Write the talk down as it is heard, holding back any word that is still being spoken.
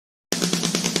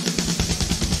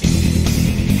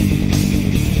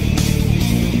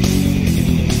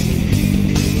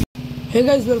Hey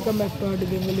guys welcome back to are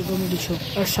Bengali comedy show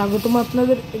और स्वागतम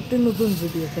আপনাদের একটি নতুন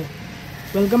ভিডিওতে।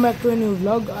 Welcome back to a new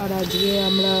blog. আর আজকে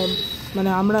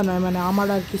আমার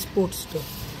আর কি স্পোর্টস ডে,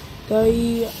 তাই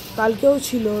কালকেও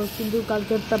ছিল কিন্তু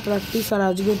কালকে একটা প্র্যাকটিস আর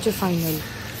আজকে হচ্ছে ফাইনাল।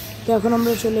 তো এখন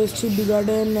আমরা চলে এসেছি বি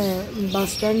গার্ডেন বাস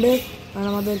স্ট্যান্ডে, আর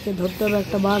আমাদেরকে ধরতে হবে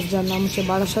একটা বাস যার নাম হচ্ছে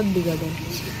বারাসাত বি গার্ডেন।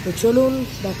 তো চলুন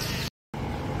দেখ।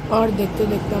 আর দেখতে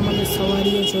দেখতে আমাদের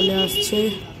সবারিও চলে আসছে।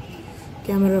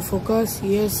 ক্যামেরা ফোকাস,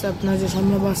 ইয়েস, আপনারা যে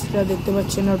সামনে বাসটা দেখতে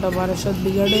পাচ্ছেন ওটা বারাসাত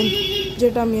বি গার্ডেন,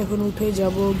 যেটা আমি এখন উঠে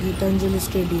যাব গীতাঞ্জলি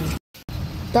স্টেডিয়াম।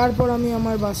 তারপর আমি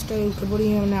আমার বাসটায় উঠে পড়ি,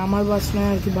 আমার বাস নয়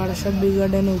আর কি, বারাসাত বি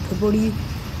গার্ডেনে উঠে পড়ি।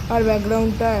 আর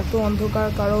ব্যাকগ্রাউন্ডটা এত অন্ধকার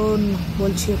কারণ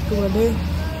বলছি একটু বাদে।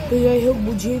 তো যাই হোক,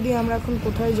 বুঝিয়ে দিই আমরা এখন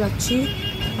কোথায় যাচ্ছি।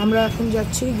 আমরা এখন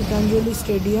যাচ্ছি গীতাঞ্জলি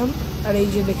স্টেডিয়াম। আর এই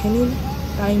যে দেখে নিন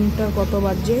টাইমটা কত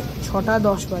বাজছে,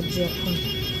 6:10 বাজছে এখন।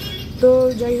 তো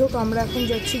যাই হোক, আমরা এখন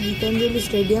যাচ্ছি গীতাঞ্জলি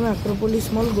স্টেডিয়াম, অ্যাক্রোপলিস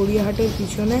মল, গড়িয়াহাটের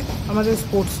পিছনে আমাদের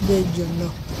স্পোর্টস ডের জন্য।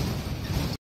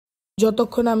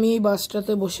 যতক্ষণ আমি এই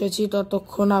বাসটাতে বসেছি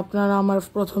ততক্ষণ আপনারা আমার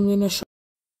প্রথম দিনের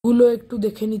গুলো একটু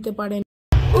দেখে নিতে পারেন।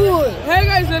 Hey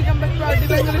guys, welcome back to our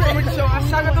Bengali comedy show. আর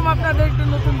স্বাগতম আপনাদের একটু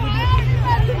নতুন ভিডিও।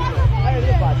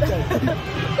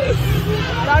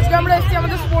 আজকে আমরা এসেছি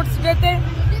আমাদের স্পোর্টস ডেতে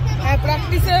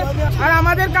প্র্যাকটিসে, আর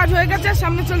আমাদের কাজ হয়ে গেছে,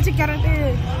 সামনে চলছে ক্যারাটে।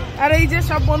 আর এই যে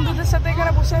সব বন্ধুদের সাথে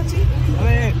এখানে বসে আছি।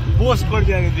 পোস্ট করে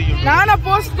দিই আগে দিই। না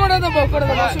পোস্ট করে দেবো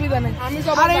অসুবিধা নেই।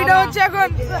 আর এইটা হচ্ছে এখন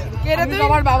ক্যারাটে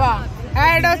আমার বাবা।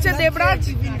 হ্যাঁ, এটা হচ্ছে দেবরাজ।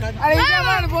 আর এই যে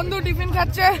আমার বন্ধু টিফিন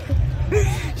খাচ্ছে।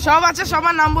 সব আছে,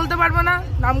 সবার নাম বলতে পারবো না,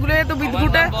 নামগুলো তো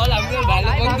বিদ্যুটে।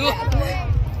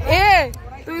 এ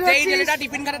তুই এই ছেলেটা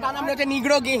টিফিন খায়, তার নাম হচ্ছে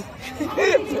নিগ্রো গে।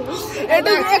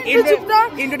 এটা একটু চুপটা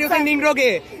ইন্ট্রোডিউসিং নিগ্রো গে।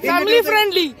 ফ্যামিলি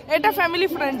ফ্রেন্ডলি, এটা ফ্যামিলি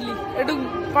ফ্রেন্ডলি, একটু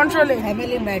কন্ট্রোলে,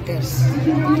 ফ্যামিলি ম্যাটার্স।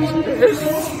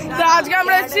 তো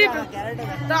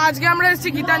আজকে আমরা এসেছি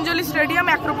গীতাঞ্জলি স্টেডিয়াম,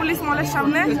 অ্যাক্রোপলিস মলের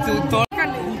সামনে।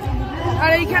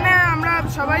 আর এইখানে আমরা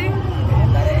সবাই,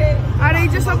 আর এই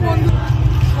যে সব বন্ধু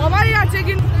সবাই আছে,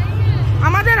 কিন্তু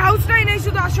আমাদের হাউসটাই নেই,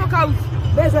 শুধু অশোক হাউস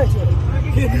বেশ আছে।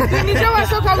 নিচেও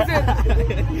অশোক হাউসের।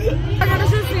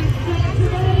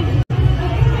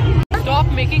 Stop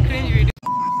making cringe videos.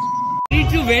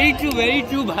 Very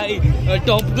true भाई,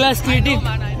 top class creative।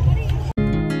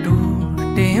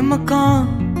 टूटे मकान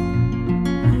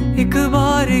एक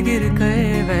बार गिर गए,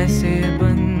 वैसे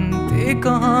बनते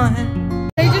कहाँ हैं।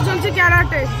 এই যে চলছে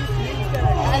ক্যারাটে,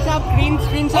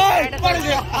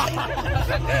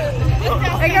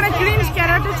 এখানে ক্রিঞ্জ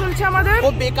ক্যারাটে চলছে আমাদের। ও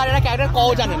বেকার, এরা ক্যারাটে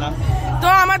কও জানে না। তো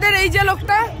আমাদের এই যে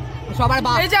লোকটা সবার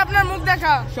বাপ, এই যে আপনার মুখ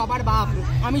দেখা, সবার বাপ।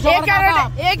 আমি সবার কাকা,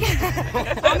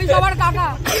 আমি সবার কাকা।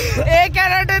 এই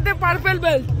ক্যারাটেতে পার্পল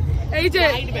বেল্ট, এই যে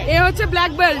এ হচ্ছে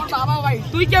ব্ল্যাক বেল্ট। বাবা ভাই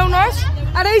তুই কেউ নস।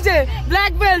 আর এই যে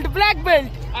ব্ল্যাক বেল্ট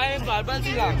আমি পার্পল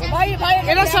ছিলাম ভাই,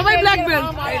 এরা সবাই ব্ল্যাক বেল্ট।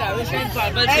 আমি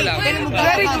পার্পল ছিলাম।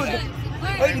 Very good.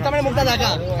 ওই রিতমের মুখটা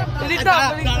দেখা।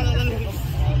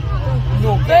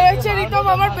 রিতম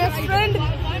আমার বেস্ট ফ্রেন্ড।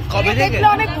 দেখলে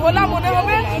অনেক ভোলা মনে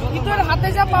হবে, কিন্তু ওর হাতে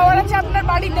যা পাওয়ার আছে আপনার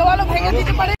বাড়ির দেওয়ালও ভেঙে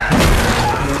দিতে পারে।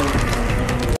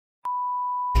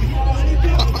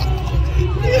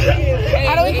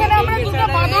 আর ওইখানে আমরা দুটো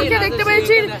বাঁদরকে দেখতে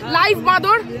পেয়েছি, লাইভ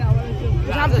বাঁদর।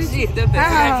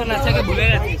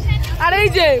 আর এই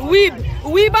যে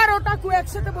উইব আর ওটাকু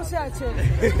একসাথে বসে আছে,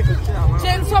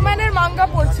 চেনসো ম্যানের মাঙ্গা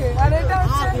পড়ছে। আর এটা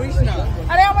হচ্ছে,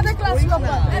 আরে আমাদের ক্লাস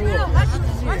টপার।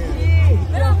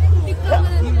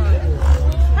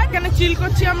 এখানে চিল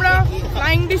করছি আমরা,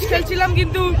 ফ্লাইং ডিশ খেলছিলাম,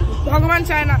 কিন্তু ভগবান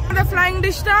চায় না আমাদের ফ্লাইং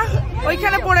ডিশটা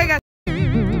ওইখানে পড়ে গেছে।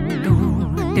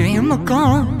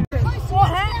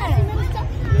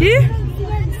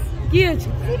 কি আছে?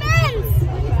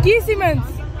 কি সিমেন্টস?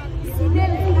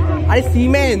 আরে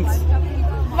সিমেন্টস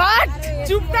হোয়াট?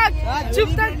 চুপ থাক।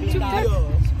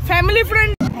 Family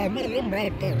friend.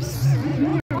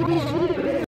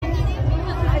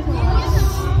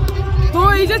 তো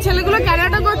এই যে ছেলেগুলো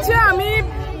ক্যারাটে করছে, আমি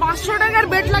 500 টাকার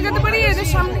বেট লাগাতে পারি এদের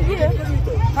সামনে গিয়ে।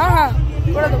 হ্যাঁ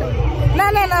করে দেবো।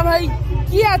 না ভাই,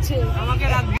 কি আছে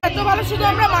এত ভালো? শুধু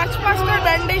আমরা মার্চ পাস্টের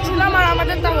ব্যান্ডেই ছিলাম আর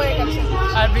আমাদের তা হয়ে গেছে।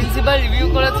 আর প্রিন্সিপাল রিভিউ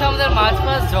করেছে আমাদের মার্চ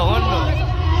পাস্ট জঘন্য।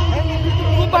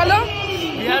 খুব ভালো,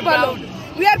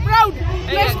 we are proud,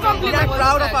 best compliment,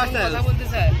 proud of ourselves।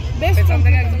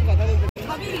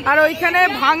 আর ওইখানে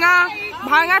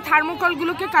ভাঙা থার্মোকল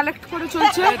গুলোকে কালেক্ট করে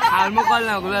চলছে। থার্মোকল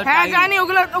না ওগুলো? হ্যাঁ জানি,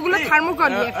 ওগুলো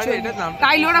থার্মোকল।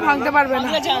 টাইল ওরা ভাঙতে পারবে না,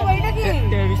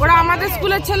 ওরা আমাদের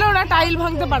স্কুলের ছেলে, ওরা টাইল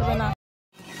ভাঙতে পারবে না,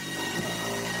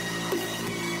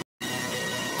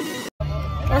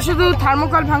 শুধু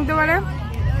থার্মোকল ভাঙতে পারে।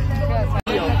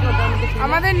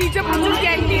 আমাদের নিচে প্রচুর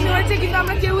ক্যান্টিন হয়েছে কিন্তু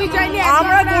আমরা কেউই যাইনি।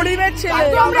 আমরা গরিবের ছেলে,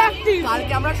 আমরা অ্যাক্টিভ।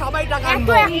 কালকে আমরা সবাই টাকা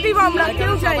আনবো, অ্যাক্টিভ আমরা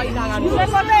কেউ যাই।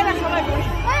 এরা সবাই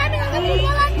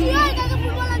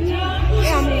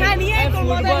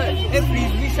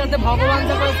ভগবান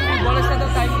ফুটবলের সাথে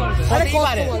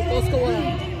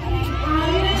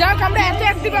যাক আমরা এত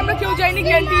অ্যাক্টিভ, আমরা কেউ যাইনি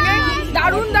ক্যান্টিনে।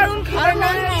 দারুণ দারুণ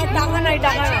খাবার। টাকা নাই,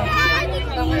 টাকা নাই।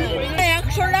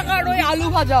 100 টাকার ওই আলু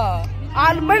ভাজা,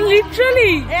 আর মানে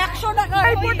লিটারালি 100 টাকা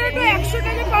পোটেটো 100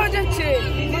 টাকা পাওয়া যাচ্ছে।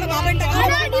 মানে বাপের টাকা।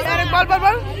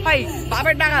 বল ভাই,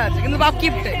 বাপের টাকা আছে কিন্তু বাপ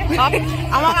কিপটে।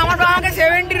 আমাকে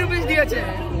 70 রুপিস দিয়েছে।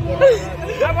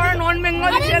 তারপরে নন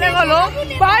বেঙ্গলি ছেলে হলো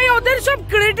ভাই, ওদের সব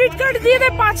ক্রেডিট কার্ড দিয়ে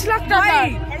দেয় 5 লাখ টাকা।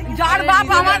 যার বাপ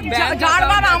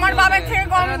আমার বাপের থেকে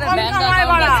কম কামায়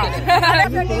বাড়া।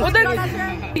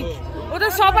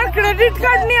 ওদের সবার ক্রেডিট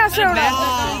কার্ড নিয়ে আসে,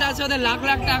 ওদের লাখ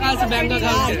লাখ টাকা আছে ব্যাংক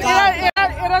অ্যাকাউন্টে।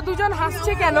 এরা দুজন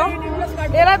হাসছে কেন?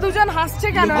 এরা দুজন হাসছে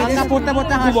কেন? পড়তে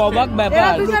পড়তে অবাক ব্যাপার।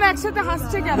 এরা দুজন একসাথে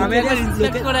হাসছে কেন? আমি একবার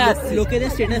ইনস্পেক্ট করে আসছি। লোকেদের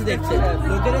স্ট্যাটাস দেখছে,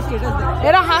 লোকেদের স্ট্যাটাস দেখছে।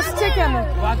 এরা হাসছে কেন?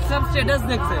 হোয়াটসঅ্যাপ স্ট্যাটাস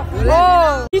দেখছে। ও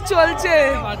কি চলছে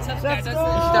হোয়াটসঅ্যাপ স্ট্যাটাস?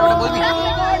 সেটা বলবি?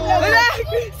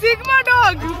 সিগমা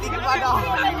ডগ,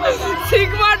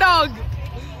 সিগমা ডগ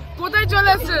কোথায় চলে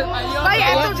আসছে ভাই?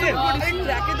 এত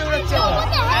ট্র্যাকে দৌড়াচ্ছে।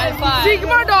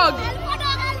 Sigma dog,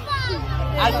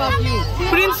 alpha Q.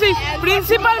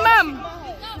 Principal ma'am,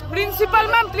 principal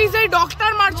ma'am please এই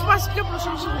ডক্টর মার্চ পাস্টকে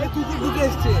প্রশংসা। এই কুকুর ঢুকে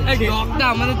আসছে, এই ডগটা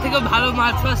আমাদের থেকে ভালো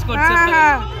মার্চ পাস্ট করছে।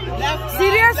 হ্যাঁ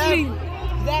সিরিয়াসলি,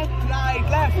 লেফট রাইট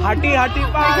লেফট, হাঁটি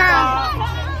পা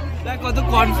দেখ কত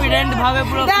কনফিডেন্ট ভাবে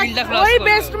পুরো ফিল্ডটা ক্রস করে। ওই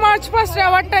বেস্ট মার্চ পাস্ট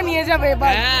অ্যাওয়ার্ডটা নিয়ে যাবে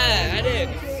এবার। হ্যাঁ আরে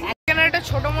এখানে একটা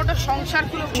ছোট মোটো সংসার,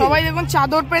 সবাই দেখুন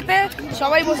চাদর পেতে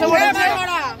সবাই বসে পড়েছে।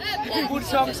 গুড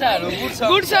সংসার,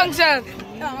 গুড সংসার,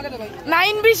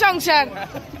 9B সংসার,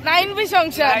 9B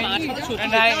সংসার,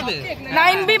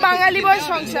 9B বাঙালি বয়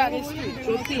সংসার।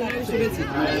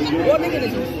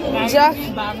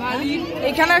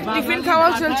 এখানে টিফিন খাওয়া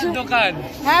চলছে দোকান।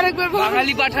 হ্যাঁ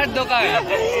বাঙালি পাঠার দোকান,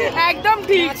 একদম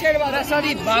ঠিক।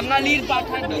 সরি বাঙালির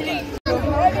পাঠার দোকান।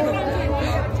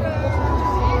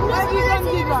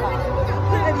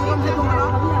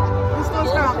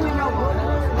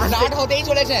 স্টার্ট হতেই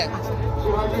চলেছে,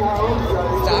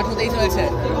 স্টার্ট হতেই চলেছে।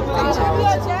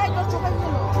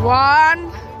 1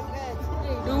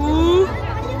 2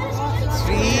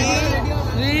 3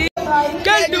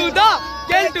 Get to the,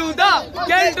 get to the,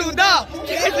 get to the,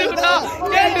 get to the,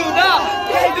 get to the,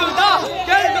 get to the,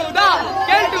 get to the,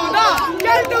 get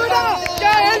to the,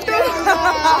 get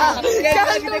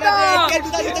to the,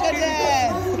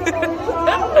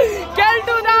 get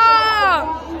to the,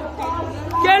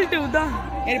 get to the।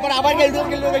 এরপর আবার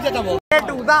গেল বেঁচে যাবো। Get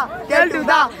to the, get to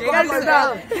the, get to the,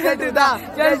 get to the,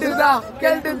 get to the,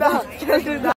 get to the, get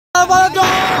to the।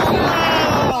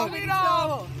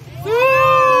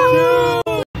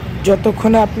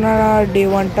 যতক্ষণে আপনারা day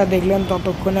 1টা দেখলেন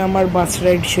ততক্ষণে আমার বাস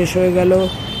রাইড শেষ হয়ে গেল।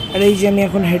 আর এই যে আমি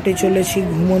এখন হেঁটে চলেছি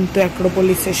ঘুমন্ত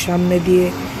অ্যাক্রোপলিসের সামনে দিয়ে।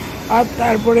 আর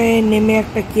তারপরে নেমে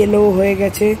একটা কেলো হয়ে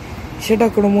গেছে, সেটা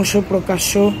ক্রমশ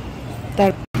প্রকাশ্য।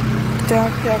 তার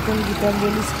এখন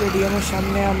গীতাঞ্জলি স্টেডিয়ামের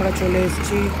সামনে আমরা চলে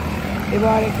এসেছি।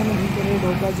 এবার এখানে ভিতরে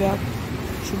ঢোকা যাক।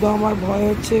 শুধু আমার ভয়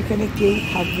হচ্ছে এখানে কেউ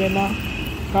থাকবে না,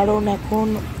 কারণ এখন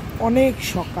অনেক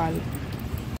সকাল।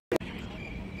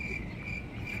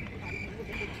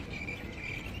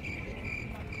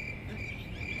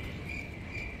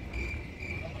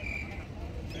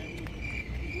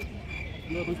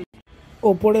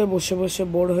 ওপরে বসে বসে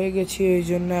বোর হয়ে গেছি, ওই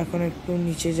জন্য এখন একটু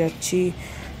নিচে যাচ্ছি।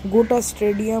 গোটা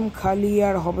স্টেডিয়াম খালি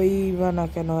আর হবেই বা না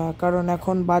কেন, কারণ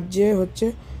এখন বাজে হচ্ছে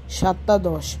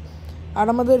 7:10 আর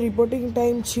আমাদের রিপোর্টিং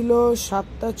টাইম ছিল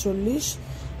 7:40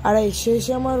 আর এসে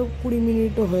আমার 20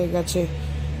 মিনিটও হয়ে গেছে।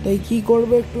 তাই কি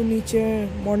করবো, একটু নিচে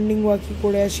মর্নিং ওয়াকি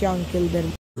করে আসি আঙ্কেলদের।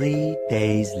 3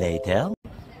 days later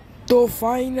তো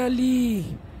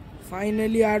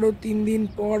ফাইনালি আরও 3 দিন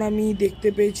পর আমি দেখতে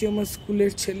পেয়েছি আমার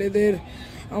স্কুলের ছেলেদের।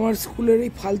 আমার স্কুলের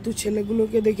এই ফালতু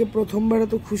ছেলেগুলোকে দেখে প্রথমবার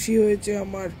তো খুশি হয়েছে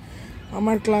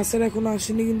আমার ক্লাসের এখনো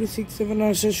আসেনি, কিন্তু 6-7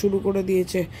 আসা শুরু করে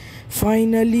দিয়েছে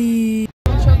ফাইনালি।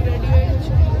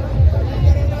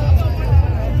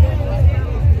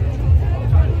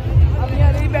 আমি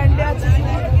আর এই ব্যান্ডে আছি,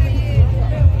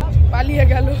 পালিয়ে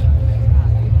গেল।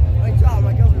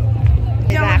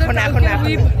 এখন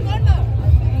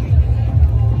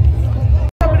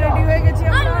রেডি হয়ে গেছি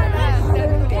আমরা,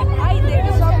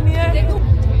 সব নিয়ে।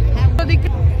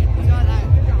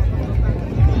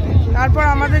 তারপর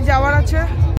আমাদের যাওয়ার আছে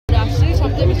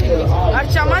আর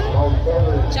চামান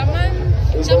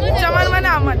মানে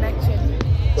আমার অ্যাকচুয়ালি।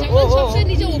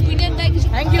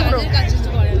 Thank you bro.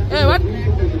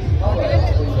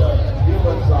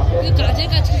 কাজের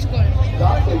কাজ কিছু করে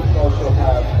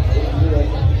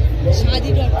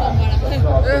শাদি.com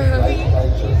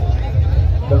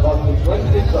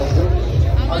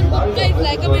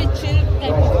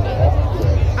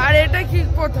আর এটা কি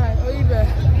কোথায়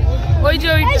ওই যে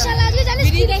ওইটা আজকে জানিস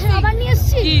কি খাবার নিয়ে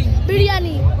এসেছি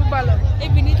বিরিয়ানি খুব ভালো এই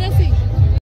বিনীতা সিং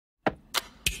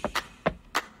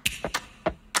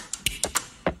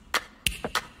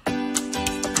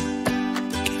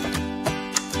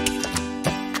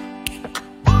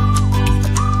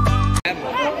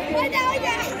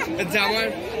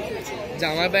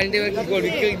জামার প্যান্টে কি করবি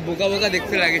বোকা বোকা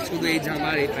দেখতে লাগে শুধু এই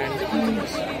জামার এই প্যান্ট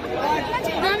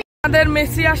আমাদের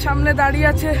মেসিয়া সামনে দাঁড়িয়ে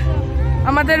আছে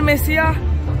আমাদের মেসিয়া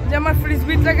যে আমার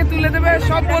ফ্রিসবিটাকে তুলে দেবে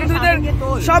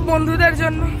সব বন্ধুদের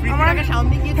জন্য আমার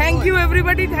থ্যাংক ইউ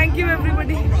এভরিবডি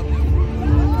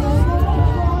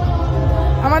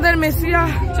আমাদের মেসিয়া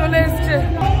চলে এসছে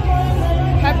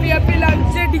হ্যাপি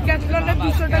লাগছে ডিক্যাথলনে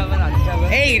 200 টাকা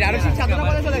এই রারসির চাদরটা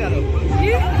পরে চলে গেল কি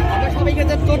আমরা সবাই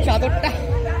খেতে তোর চাদরটা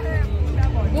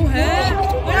ও হ্যাঁ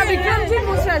ওরা বিক্রমজিৎ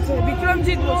বসে আছে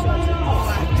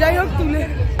যাই হোক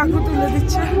কাকু তুলে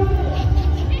দিচ্ছে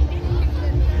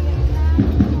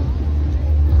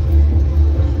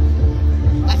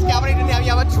আজকে আবার এটা নিয়ে আমি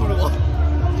আবার ছুড়বো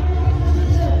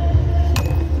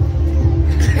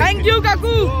থ্যাংক ইউ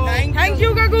কাকু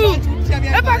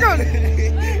এ পাগল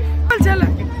চল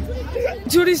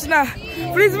ছুড়িস না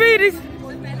ফ্রিসবি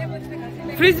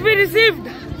রিসিভড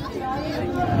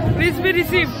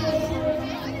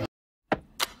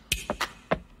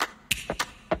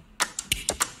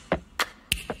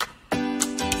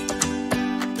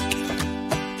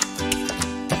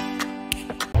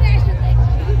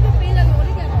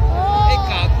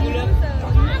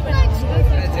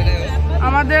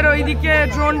আমাদের ওইদিকে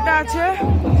ড্রোনটা আছে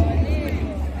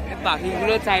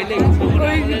পাখিগুলো চাইলে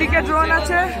ওইদিকে ড্রোন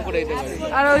আছে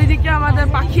আর ওইদিকে আমাদের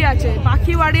পাখি আছে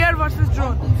পাখি ওয়ারিয়ার ভার্সেস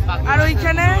ড্রোন আর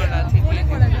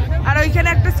ওইখানে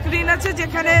একটা স্ক্রিন আছে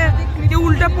যেখানে কেউ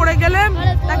উল্টা পড়ে গেলে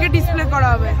তাকে ডিসপ্লে করা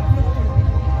হবে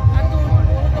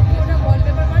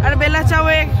আর বেলা চাও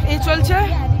এই চলছে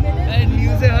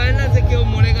নিউজে হয় না যে কেউ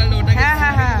মরে গেল ওটাকে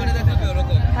হ্যাঁ করে দেখাবে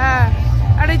ওরকম হ্যাঁ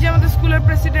আর এই যে আমাদের স্কুলের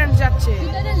প্রেসিডেন্ট যাচ্ছে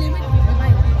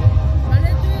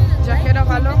জ্যাকেটটা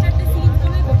ভালো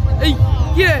এই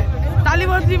কি রে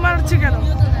তালিবাজি মারছে কেন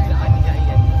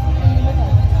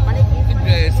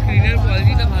স্ক্রিনের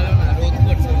কোয়ালিটিটা ভালো না রোদ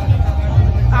করছে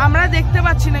আমরা দেখতে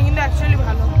পাচ্ছি না কিন্তু অ্যাকচুয়ালি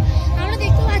ভালো আমরা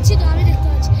দেখতে পাচ্ছি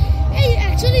এই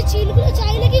অ্যাকচুয়ালি চিলগুলো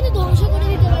চাইলে কিন্তু ধ্বংস করে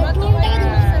দিতে পারে ড্রোনটাকে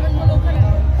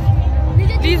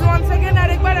প্লিজ 1 সেকেন্ড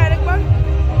আরেকবার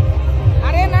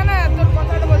আরে না তোর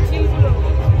কথাটা বল চিলগুলো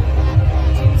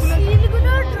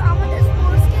আমাদের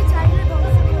স্পোর্টসকে চাইলে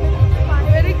ধ্বংস করে দিতে পারে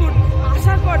ভেরি গুড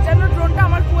আশা কর যেন ড্রোনটা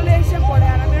আমার কোলে এসে পড়ে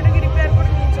আর আমি ওটাকে রিপেয়ার করে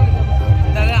নিয়ে চলে যাবো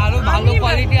তাহলে আরো ভালো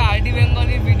কোয়ালিটি আরডি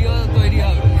বেঙ্গলির ভিডিও তৈরি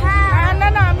হবে হ্যাঁ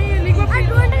না আমি লিখো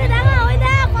ড্রোনটাকে দেখা ওই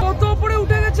দেখ কত উপরে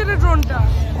উঠে গেছে রে ড্রোনটা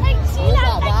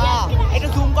এটা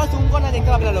জুম কর না দেখতে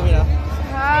পাবে না লোকেরা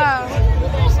হ্যাঁ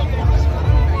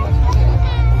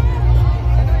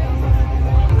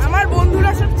আমার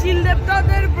বন্ধুরা সব চিল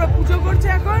দেবতাদের পুজো করছে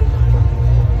এখন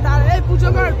তাহলে পুজো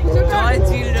কর জয়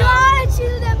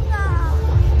চিল দেবতা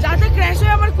যাতে ক্র্যাশ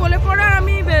হয়ে আমার কোলে পড়ে আর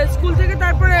আমি স্কুল থেকে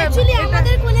তারপরে অ্যাকচুয়ালি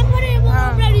আমাদের কোলে পড়ে এবং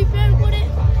আমরা রিপেয়ার করে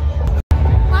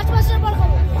 5 বছর পর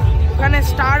খাবো ওখানে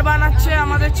স্টার বানাচ্ছে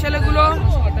আমাদের ছেলেগুলো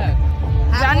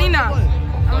জানি না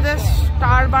আমাদের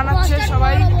স্টার বানাচ্ছে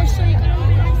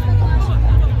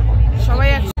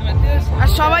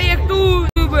সবাই একটু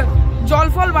জল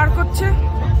ফল বার করছে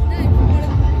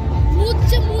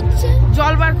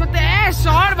জল বার করতে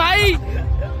সর ভাই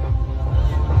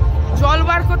জল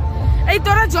বার করতে এই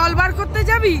তোরা জল বার করতে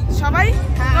যাবি সবাই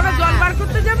তোরা জল বার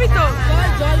করতে যাবি তো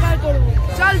জল বার করবো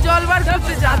চল জল বার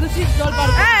করতে যা জল বার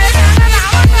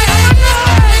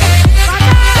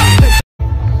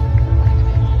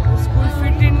স্কুল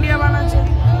ফিট ইন্ডিয়া বানাচ্ছে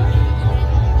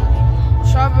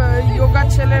সব যোগা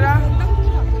ছেলেরা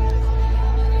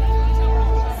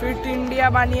ফিট ইন্ডিয়া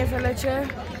বানিয়ে ফেলেছে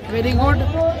very good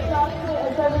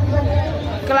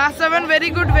class 7 very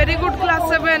good class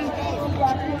 7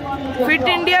 Fit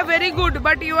India very good,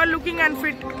 but you are looking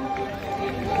unfit.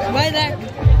 Why that?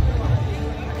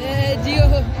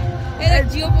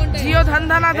 Jio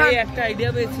धंधा ना था। একটা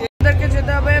আইডিয়া পেয়েছি ওদেরকে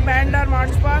যেতে হবে ব্যান্ড আর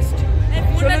মার্চ পাস্ট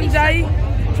চলুন যাই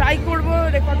ট্রাই করবো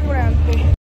রেকর্ড করে আনতে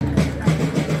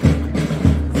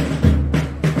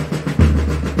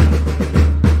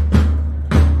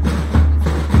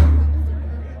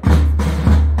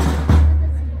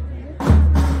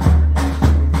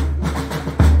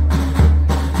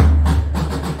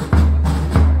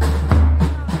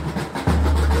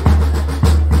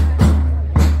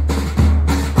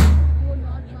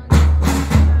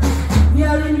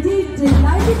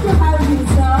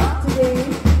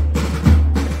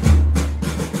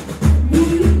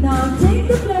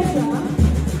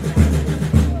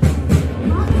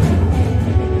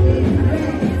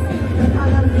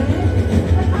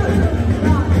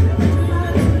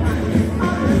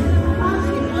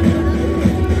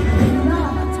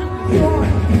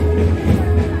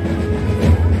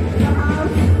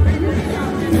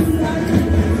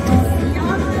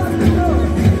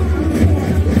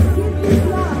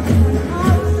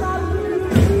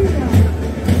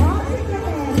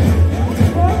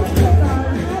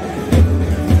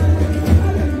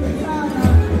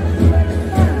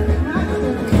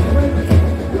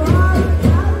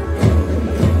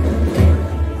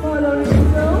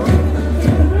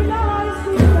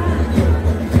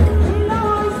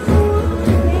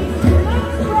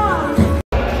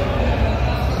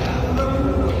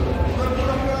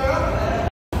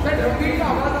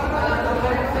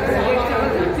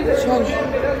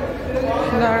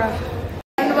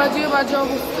বাজে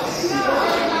অবস্থা।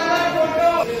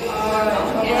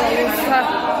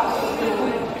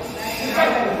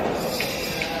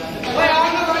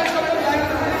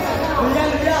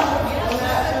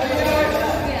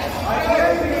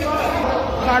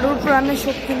 কারোর প্রাণে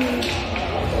শক্তি নেই।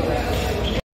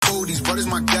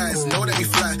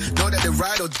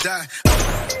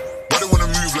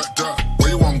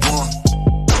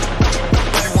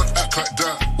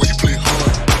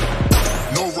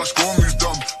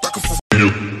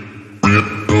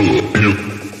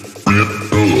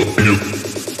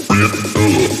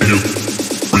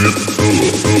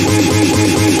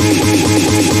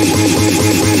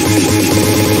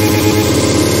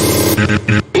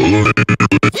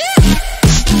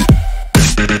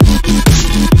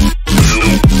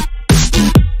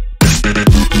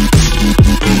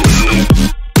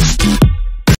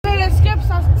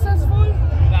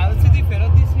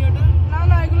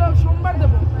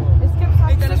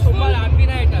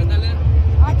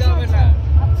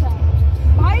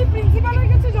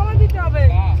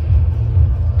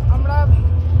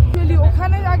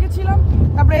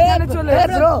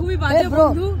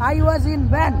 I was in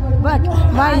band, but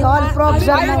my all props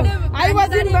are now. I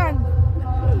was in band.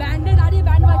 Banded দাঁড়িয়ে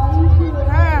ব্যান্ড বাজছে।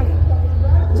 হ্যাঁ,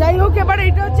 যাই হোক, এবার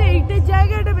এটা হচ্ছে 8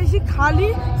 জায়গা, এটা বেশি খালি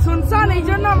শুনশান, এই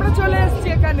জন্য আমরা চলে এসেছি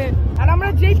এখানে। আর আমরা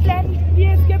যেই প্ল্যান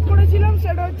দিয়ে এসকেপ করেছিলাম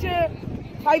সেটা হচ্ছে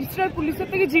 5 স্টার পুলিশের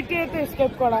থেকে GTA তে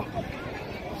এসকেপ করা।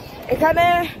 এখানে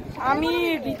আমি,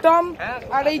 রিতম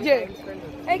আর এই যে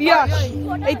ইয়াশ,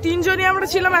 এই তিনজনই আমরা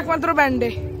ছিলাম একমাত্র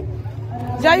ব্যান্ডে।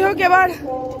 যাই হোক এবার,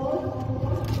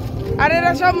 আর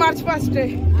এরা সব মার্চ পাস্টে।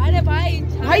 আরে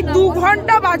ভাই 2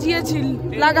 ঘন্টা বাজিয়েছিল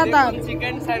লাগাতার।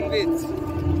 চিকেন স্যান্ডউইচ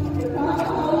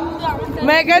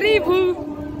मैं गरीब हूँ।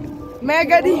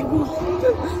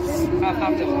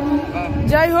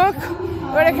 যাই হোক,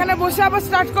 এবার এখানে বসে আবার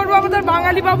স্টার্ট করবো আমাদের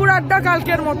বাঙালি বাবুর আড্ডা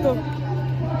কালকের মতো।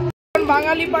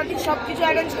 বাঙালি পার্টি সবকিছু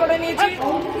অ্যারেঞ্জ করে নিয়েছি,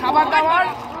 খাবার দাবার।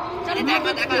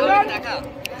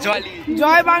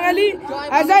 জয় বাঙালি।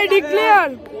 As I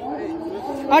declare,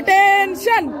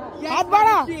 attention,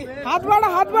 হাত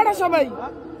বাড়া সবাই।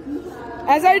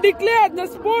 As I declare the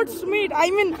sports meet,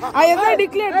 as I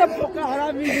declare the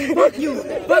fuck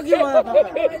you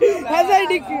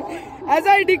as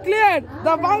I declare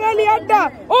the Bangali Adda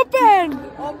open.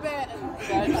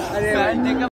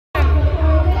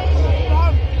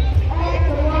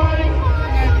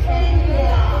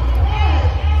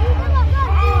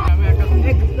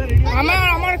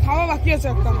 আমার খাওয়া বাকি আছে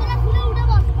একটা।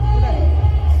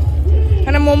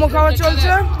 এখানে মোমো খাওয়া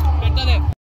চলছে।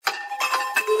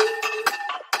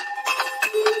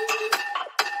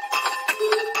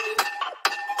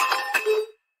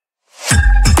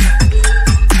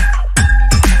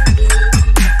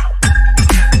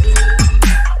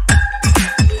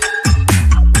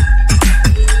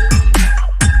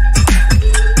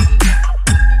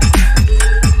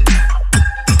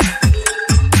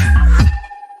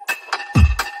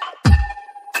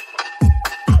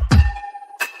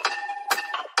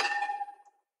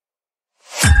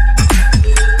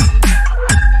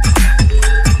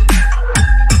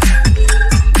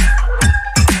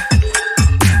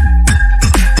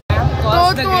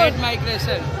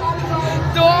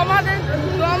 তো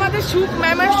আমাদের সুখ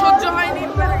ম্যামের সহ্য হয়নি,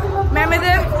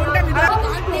 ম্যামেদের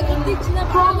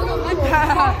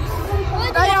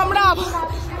তাই আমরা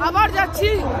আবার যাচ্ছি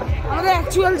আমাদের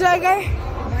অ্যাকচুয়াল জায়গায়।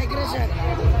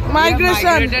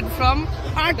 Migration from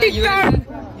Arctic turn.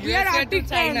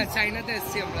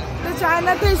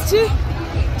 চায়নাতে এসছি।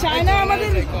 চায়না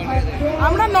আমাদের,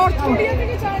 আমরা নর্থ কোরিয়া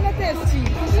থেকে চায়নাতে এসছি।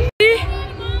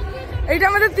 এইটা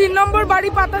আমাদের 3 নম্বর বাড়ি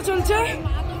পাতা চলছে।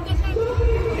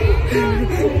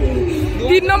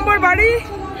 3 নম্বর বাড়ি।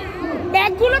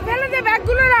 ব্যাগগুলো ফেলে দে,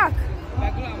 ব্যাগগুলো রাখ,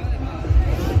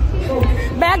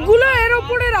 ব্যাগগুলো এর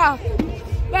উপরে রাখ,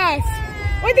 ব্যাস।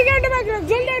 ওইদিকে একটা ব্যাগ রাখ,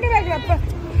 জলদি একটা ব্যাগ রাখ।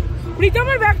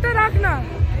 প্রীতমের ব্যাগটা রাখ না,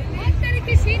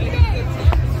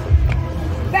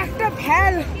 ব্যাগটা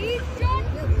ফেল।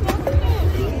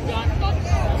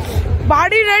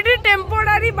 বাড়ি রেডি,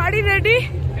 টেম্পোরারি বাড়ি রেডি।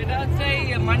 এটা হচ্ছে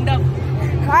মণ্ডপ।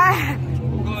 হ্যাঁ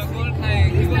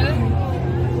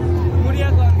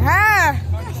হ্যাঁ,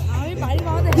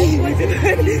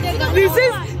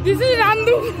 this is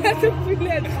Randuplatu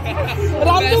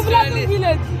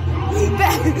village.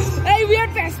 Hey, we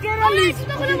are pastoralists.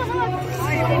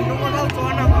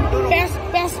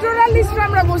 Pastoralist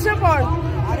আমরা বসে পড়।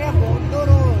 আরে বন্ধ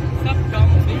রো সব ডম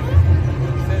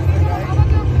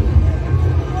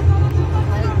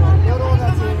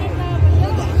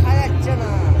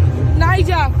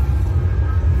Naija.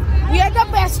 We are the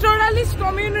pastoralist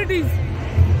communities.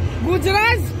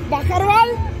 Gujarat, Bakarwal,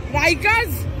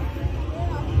 Raikas.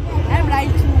 I am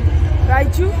Raichu.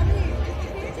 রাইচু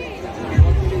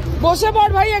বসে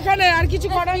পড় ভাই এখানে, আর কিছু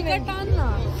করার নেই।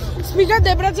 স্পিকার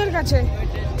দেবরাজের কাছে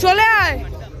চলে আয়।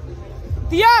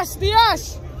 তিয়াস তিয়াস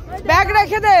ব্যাগ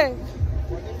রেখে দে।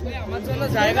 আমার জন্য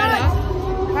জায়গা না।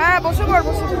 হ্যাঁ বসে পড়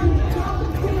বসে পড়।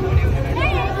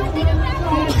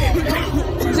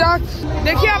 যাক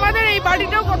দেখি আমাদের এই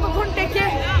বাড়িটাও কতক্ষণ টেকে।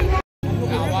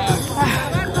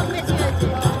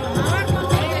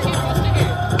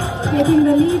 Taking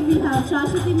the lead, we have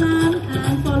Shashwati ma'am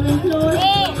and following close.